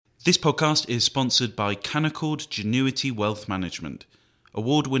This podcast is sponsored by Canaccord Genuity Wealth Management,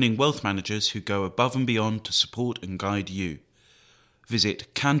 award-winning wealth managers who go above and beyond to support and guide you.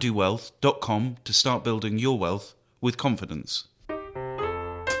 Visit candowealth.com to start building your wealth with confidence.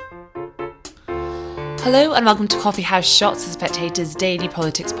 Hello and welcome to Coffee House Shots, the Spectator's daily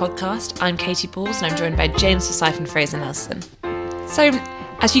politics podcast. I'm Katie Balls and I'm joined by James Forsyth and Fraser Nelson. So,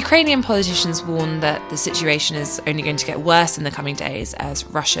 as Ukrainian politicians warn that the situation is only going to get worse in the coming days as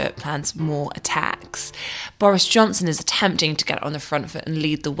Russia plans more attacks, Boris Johnson is attempting to get on the front foot and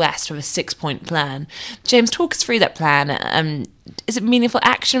lead the West with a 6-point plan. James, talk us through that plan. Is it meaningful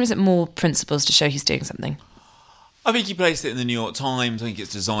action or is it more principles to show he's doing something? I think he placed it in the New York Times. I think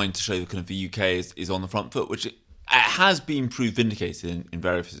it's designed to show that kind of the UK is on the front foot, which it has been proved vindicated in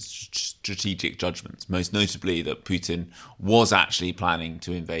various strategic judgments, most notably that Putin was actually planning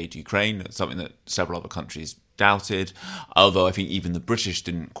to invade Ukraine, something that several other countries doubted, although I think even the British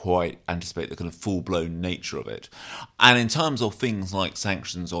didn't quite anticipate the kind of full-blown nature of it. And in terms of things like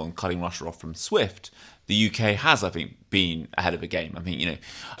sanctions on cutting Russia off from SWIFT, the UK has, I think, been ahead of the game. I mean,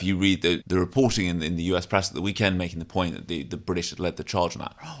 if you read the reporting in the US press at the weekend making the point that the British had led the charge on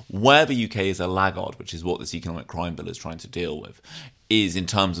that, where the UK is a laggard, which is what this economic crime bill is trying to deal with, is in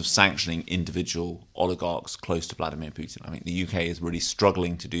terms of sanctioning individual oligarchs close to Vladimir Putin. I think the UK is really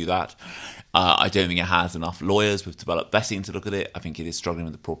struggling to do that. I don't think it has enough lawyers with developed vetting to look at it. I think it is struggling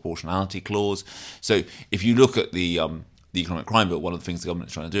with the proportionality clause. So if you look at the economic crime bill, one of the things the government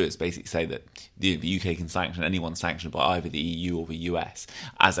is trying to do is basically say that the UK can sanction anyone sanctioned by either the EU or the US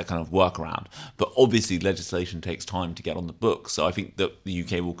as a kind of workaround. But obviously legislation takes time to get on the books, so I think that the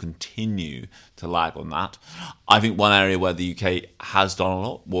UK will continue to lag on that. I think one area where the UK has done a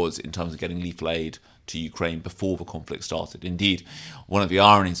lot was in terms of getting lethal aid to Ukraine before the conflict started. Indeed, one of the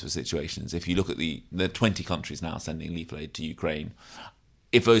ironies of the situation is if you look at the 20 countries now sending lethal aid to Ukraine,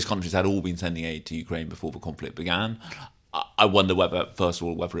 if those countries had all been sending aid to Ukraine before the conflict began, I wonder whether, first of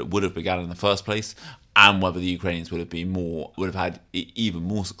all, whether it would have begun in the first place, and whether the Ukrainians would have had even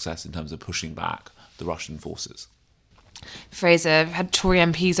more success in terms of pushing back the Russian forces. Fraser, I've had Tory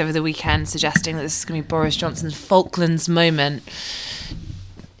MPs over the weekend suggesting that this is going to be Boris Johnson's Falklands moment.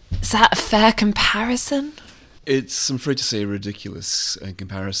 Is that a fair comparison? It's, I'm afraid to say, a ridiculous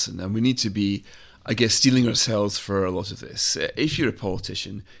comparison, and we need to be, I guess, steeling ourselves for a lot of this. If you're a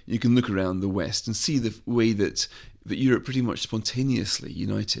politician, you can look around the West and see the way that Europe pretty much spontaneously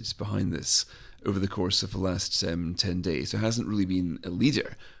united behind this over the course of the last 10 days. There hasn't really been a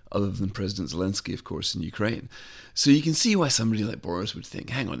leader other than President Zelensky, of course, in Ukraine. So you can see why somebody like Boris would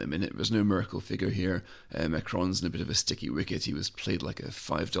think, hang on a minute, there's no Merkel figure here. Macron's in a bit of a sticky wicket. He was played like a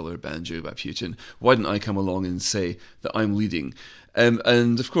 $5 banjo by Putin. Why didn't I come along and say that I'm leading?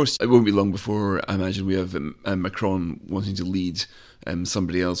 And of course, it won't be long before I imagine we have Macron wanting to lead,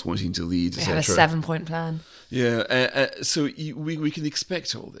 somebody else wanting to lead, We have a 7-point plan. Yeah, so we can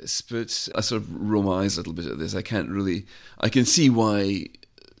expect all this, but I sort of roll my eyes a little bit at this. I can see why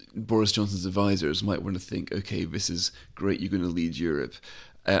Boris Johnson's advisors might want to think, okay, this is great, you're going to lead Europe.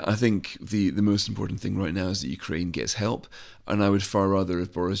 I think the most important thing right now is that Ukraine gets help, and I would far rather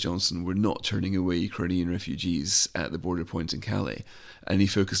if Boris Johnson were not turning away Ukrainian refugees at the border point in Calais, and he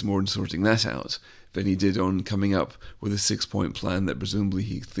focused more on sorting that out than he did on coming up with a 6-point plan that presumably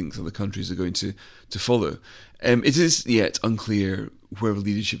he thinks other countries are going to follow. It is yet unclear where the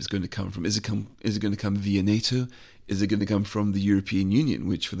leadership is going to come from. Is it going to come via NATO? Is it going to come from the European Union,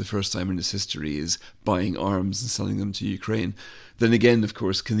 which for the first time in its history is buying arms and selling them to Ukraine? Then again, of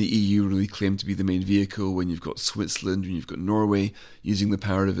course, can the EU really claim to be the main vehicle when you've got Switzerland, when you've got Norway using the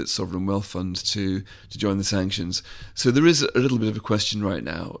power of its sovereign wealth fund to join the sanctions? So there is a little bit of a question right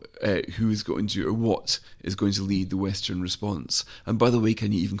now, who is going to, or what is going to lead the Western response? And by the way,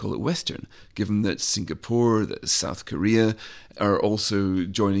 can you even call it Western, given that Singapore, that South Korea are also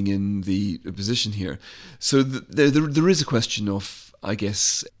joining in the position here? So there is a question of, I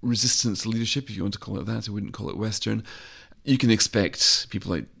guess, resistance to leadership, if you want to call it that. I wouldn't call it Western. You can expect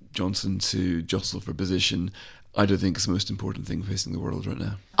people like Johnson to jostle for position. I don't think it's the most important thing facing the world right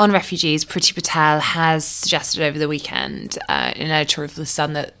now. On refugees, Priti Patel has suggested over the weekend in an editorial for The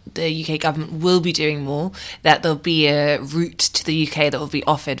Sun that the UK government will be doing more, that there'll be a route to the UK that will be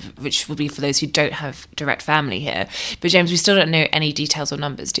offered, which will be for those who don't have direct family here. But James, we still don't know any details or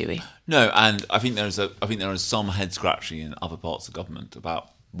numbers, do we? No, and I think there is some head scratching in other parts of government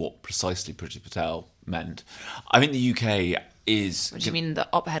about what precisely Priti Patel meant. I think the UK is... What do you mean the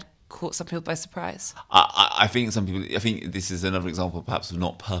op-ed caught some people by surprise? I think this is another example perhaps of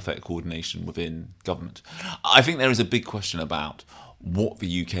not perfect coordination within government. I think there is a big question about what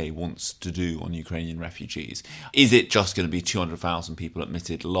the UK wants to do on Ukrainian refugees. Is it just going to be 200,000 people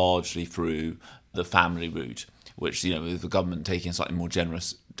admitted largely through the family route, which, with the government taking a slightly more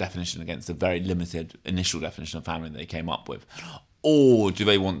generous definition against the very limited initial definition of family they came up with? Or do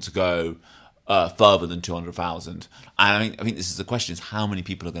they want to go further than 200,000? And I think this is the question, is how many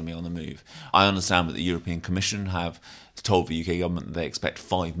people are going to be on the move? I understand that the European Commission have told the UK government that they expect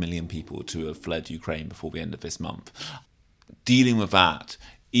 5 million people to have fled Ukraine before the end of this month. Dealing with that,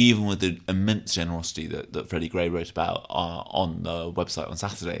 even with the immense generosity that Freddie Gray wrote about on the website on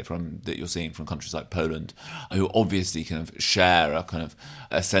Saturday that you're seeing from countries like Poland, who obviously kind of share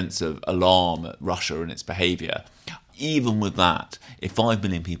a sense of alarm at Russia and its behaviour. Even with that, if 5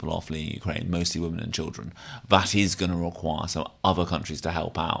 million people are fleeing Ukraine, mostly women and children, that is going to require some other countries to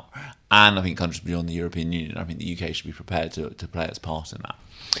help out. And I think countries beyond the European Union, I think the UK should be prepared to play its part in that.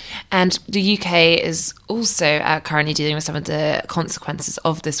 And the UK is also currently dealing with some of the consequences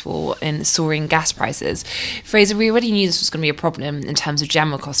of this war in soaring gas prices. Fraser, we already knew this was going to be a problem in terms of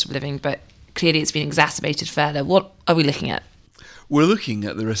general cost of living, but clearly it's been exacerbated further. What are we looking at? We're looking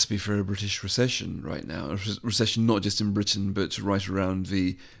at the recipe for a British recession right now. A recession not just in Britain, but right around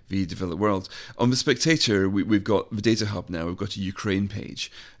the developed world. On The Spectator, we've got the Data Hub now. We've got a Ukraine page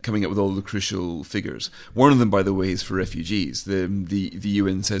coming up with all the crucial figures. One of them, by the way, is for refugees. The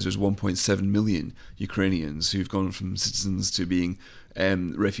UN says there's 1.7 million Ukrainians who've gone from citizens to being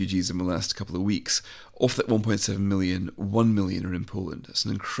refugees in the last couple of weeks. Of that 1.7 million, 1 million are in Poland. That's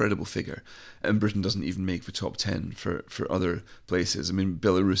an incredible figure. And Britain doesn't even make the top 10 for other places. I mean,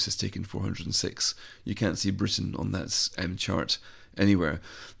 Belarus has taken 406. You can't see Britain on that chart anywhere.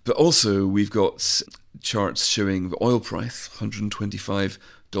 But also, we've got charts showing the oil price, $125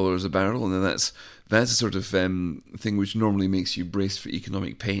 a barrel, and then that's a sort of thing which normally makes you brace for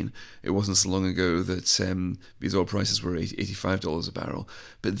economic pain. It wasn't so long ago that these oil prices were $85 a barrel.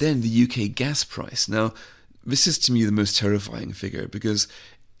 But then the UK gas price. Now, this is to me the most terrifying figure because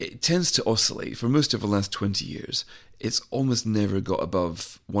it tends to oscillate. For most of the last 20 years, it's almost never got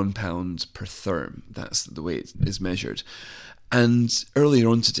above £1 per therm. That's the way it is measured. And earlier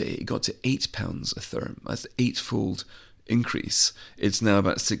on today, it got to £8 a therm. That's an eightfold increase. It's now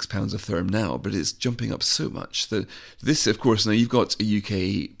about £6 a therm now, but it's jumping up so much that this, of course, now you've got a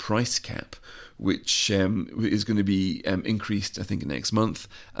UK price cap, which is going to be increased, I think, next month,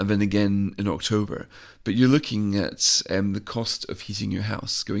 and then again in October. But you're looking at the cost of heating your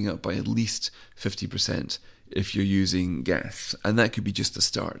house going up by at least 50% if you're using gas. And that could be just the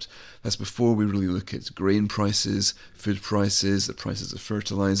start. That's before we really look at grain prices, food prices, the prices of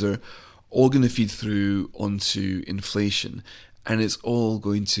fertilizer, all going to feed through onto inflation. And it's all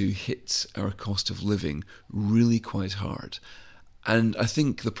going to hit our cost of living really quite hard. And I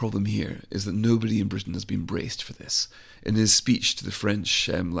think the problem here is that nobody in Britain has been braced for this. In his speech to the French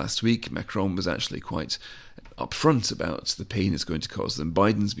last week, Macron was actually quite upfront about the pain it's going to cause them.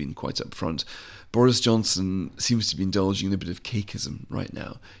 Biden's been quite upfront. Boris Johnson seems to be indulging in a bit of cakeism right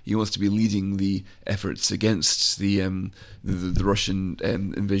now. He wants to be leading the efforts against the Russian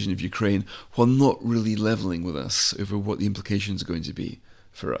invasion of Ukraine while not really levelling with us over what the implications are going to be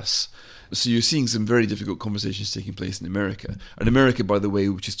for us. So you're seeing some very difficult conversations taking place in America. And America, by the way,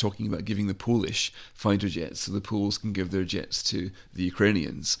 which is talking about giving the Polish fighter jets so the Poles can give their jets to the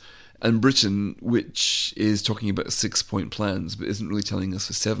Ukrainians. And Britain, which is talking about 6-point plans, but isn't really telling us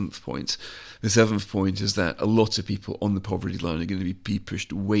the 7th point. The 7th point is that a lot of people on the poverty line are going to be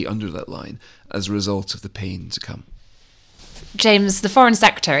pushed way under that line as a result of the pain to come. James, the Foreign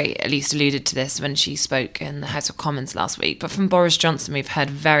Secretary at least alluded to this when she spoke in the House of Commons last week, but from Boris Johnson we've heard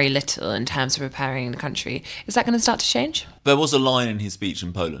very little in terms of repairing the country. Is that going to start to change? There was a line in his speech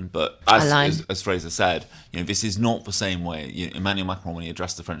in Poland, but as Fraser said, this is not the same way. Emmanuel Macron, when he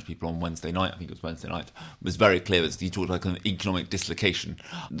addressed the French people on Wednesday night, I think it was Wednesday night, was very clear that he talked about an economic dislocation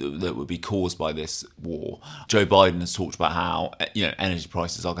that would be caused by this war. Joe Biden has talked about how energy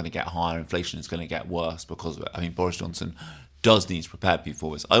prices are going to get higher, inflation is going to get worse because of it. I mean, Boris Johnson does need to prepare people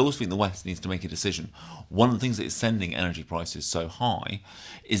for this. I also think the West needs to make a decision. One of the things that is sending energy prices so high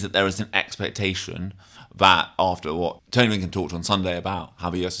is that there is an expectation that after what Tony Blinken talked on Sunday about how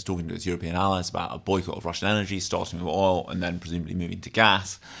the US is talking to its European allies about a boycott of Russian energy, starting with oil and then presumably moving to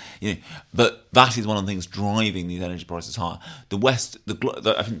gas. But that is one of the things driving these energy prices higher. The West,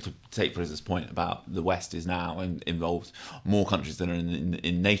 I think to take Fraser's point about the West is now involved more countries than are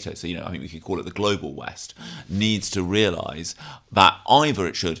in NATO. So, I think we could call it the global West, needs to realise that either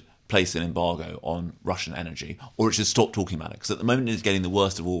it should place an embargo on Russian energy, or it should stop talking about it. Because at the moment it's getting the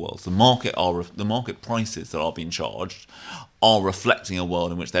worst of all worlds. The market prices that are being charged are reflecting a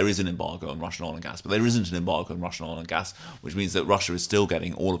world in which there is an embargo on Russian oil and gas, but there isn't an embargo on Russian oil and gas, which means that Russia is still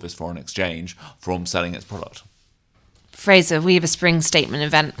getting all of its foreign exchange from selling its product. Fraser, we have a spring statement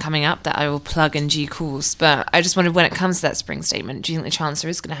event coming up that I will plug in due course, but I just wondered, when it comes to that spring statement, do you think the Chancellor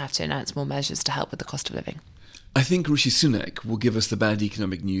is going to have to announce more measures to help with the cost of living? I think Rishi Sunak will give us the bad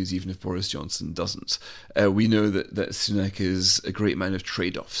economic news even if Boris Johnson doesn't. We know that Sunak is a great man of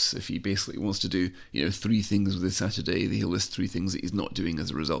trade-offs. If he basically wants to do 3 things with his Saturday, he'll list 3 things that he's not doing as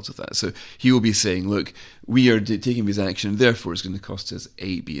a result of that. So he will be saying, look, we are taking this action, therefore it's going to cost us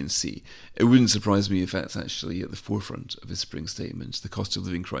A, B and C. It wouldn't surprise me if that's actually at the forefront of his spring statement, the cost of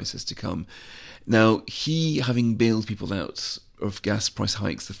living crisis to come. Now, he, having bailed people out of gas price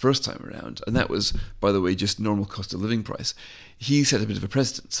hikes the first time around, and that was, by the way, just normal cost of living price, he set a bit of a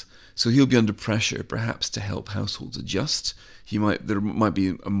precedent. So he'll be under pressure, perhaps, to help households adjust. There might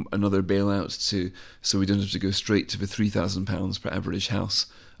be another bailout so we don't have to go straight to the £3,000 per average house,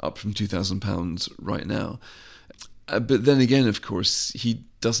 up from £2,000 right now. But then again, of course, he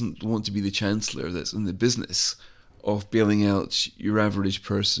doesn't want to be the Chancellor that's in the business of bailing out your average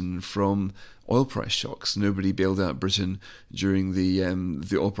person from oil price shocks. Nobody bailed out Britain during the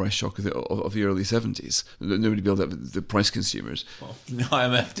oil price shock of the early 70s. Nobody bailed out the price consumers. Well, the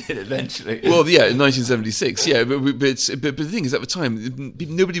IMF did eventually. Well, yeah, in 1976, yeah. But the thing is, at the time,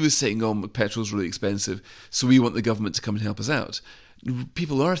 nobody was saying, "Oh, petrol's really expensive, so we want the government to come and help us out."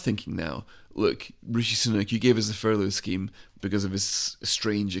 People are thinking now, look, Rishi Sunak, you gave us the furlough scheme because of this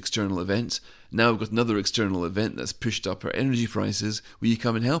strange external event. Now we've got another external event that's pushed up our energy prices. Will you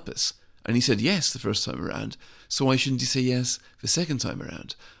come and help us? And he said yes the first time around. So why shouldn't he say yes the second time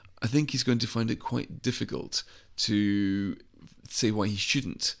around? I think he's going to find it quite difficult to say why he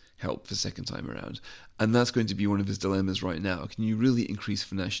shouldn't help the second time around. And that's going to be one of his dilemmas right now. Can you really increase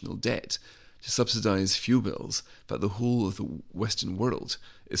the national debt to subsidise fuel bills that the whole of the Western world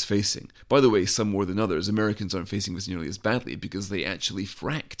is facing? By the way, some more than others. Americans aren't facing this nearly as badly because they actually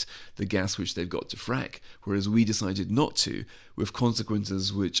fracked the gas which they've got to frack, whereas we decided not to, with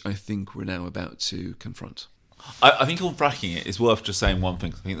consequences which I think we're now about to confront. I think on fracking, it's worth just saying one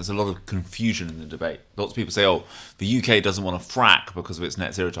thing. I think there's a lot of confusion in the debate. Lots of people say, oh, the UK doesn't want to frack because of its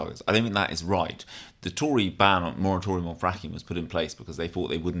net zero targets. I don't think that is right. The Tory moratorium on fracking was put in place because they thought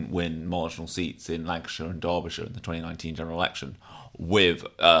they wouldn't win marginal seats in Lancashire and Derbyshire in the 2019 general election with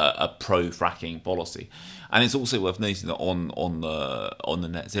a pro-fracking policy. And it's also worth noting that on the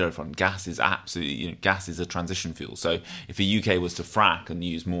net zero front, gas is absolutely, gas is a transition fuel. So if the UK was to frack and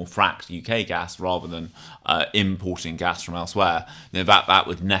use more fracked UK gas rather than importing gas from elsewhere, that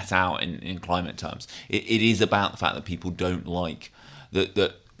would net out in climate terms. It is about the fact that people don't like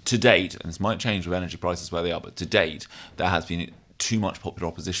that to date, and this might change with energy prices where they are, but to date there has been too much popular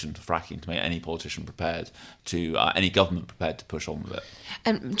opposition to fracking to make any politician prepared to, any government prepared to push on with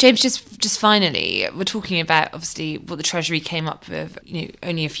it. James, just finally, we're talking about obviously what the Treasury came up with,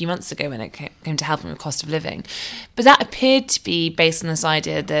 only a few months ago when it came to helping with cost of living, but that appeared to be based on this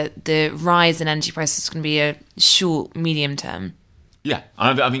idea that the rise in energy prices is going to be a short, medium term. Yeah,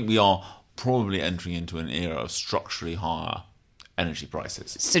 I think we are probably entering into an era of structurally higher energy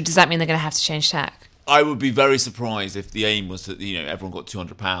prices. So does that mean they're going to have to change tack? I would be very surprised if the aim was that everyone got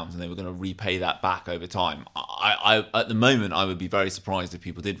 £200 and they were going to repay that back over time. I at the moment, I would be very surprised if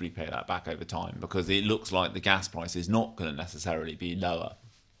people did repay that back over time, because it looks like the gas price is not going to necessarily be lower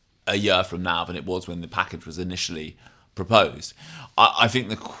a year from now than it was when the package was initially proposed. I think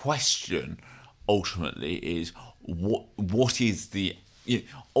the question ultimately is what is the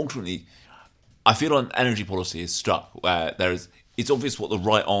ultimately. I feel on energy policy is stuck where it's obvious what the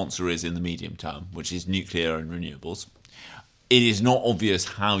right answer is in the medium term, which is nuclear and renewables. It is not obvious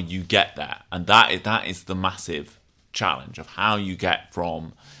how you get there, and that is the massive challenge of how you get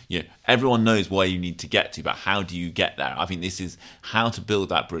from. Everyone knows where you need to get to, but how do you get there? I think this is how to build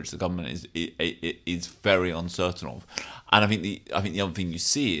that bridge. The government is very uncertain of, and I think the other thing you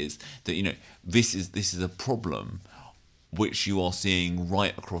see is that this is a problem which you are seeing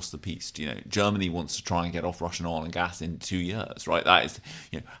right across the piece. Germany wants to try and get off Russian oil and gas in 2 years, right? That is,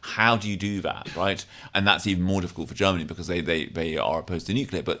 how do you do that, right? And that's even more difficult for Germany because they are opposed to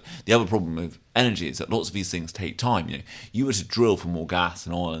nuclear. But the other problem with energy is that lots of these things take time. You were to drill for more gas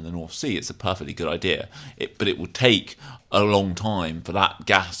and oil in the North Sea, it's a perfectly good idea. But it will take a long time for that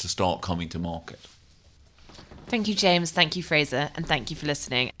gas to start coming to market. Thank you, James. Thank you, Fraser. And thank you for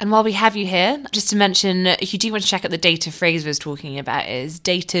listening. And while we have you here, just to mention, if you do want to check out the data Fraser was talking about, it is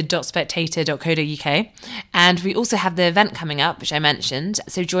data.spectator.co.uk. And we also have the event coming up, which I mentioned.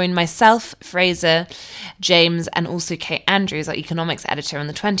 So join myself, Fraser, James, and also Kate Andrews, our economics editor, on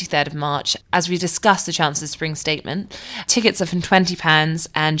the 23rd of March as we discuss the Chancellor's Spring Statement. Tickets are from £20,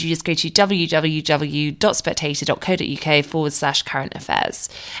 and you just go to www.spectator.co.uk/current affairs.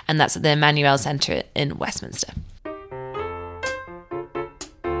 And that's at the Emmanuel Centre in Westminster.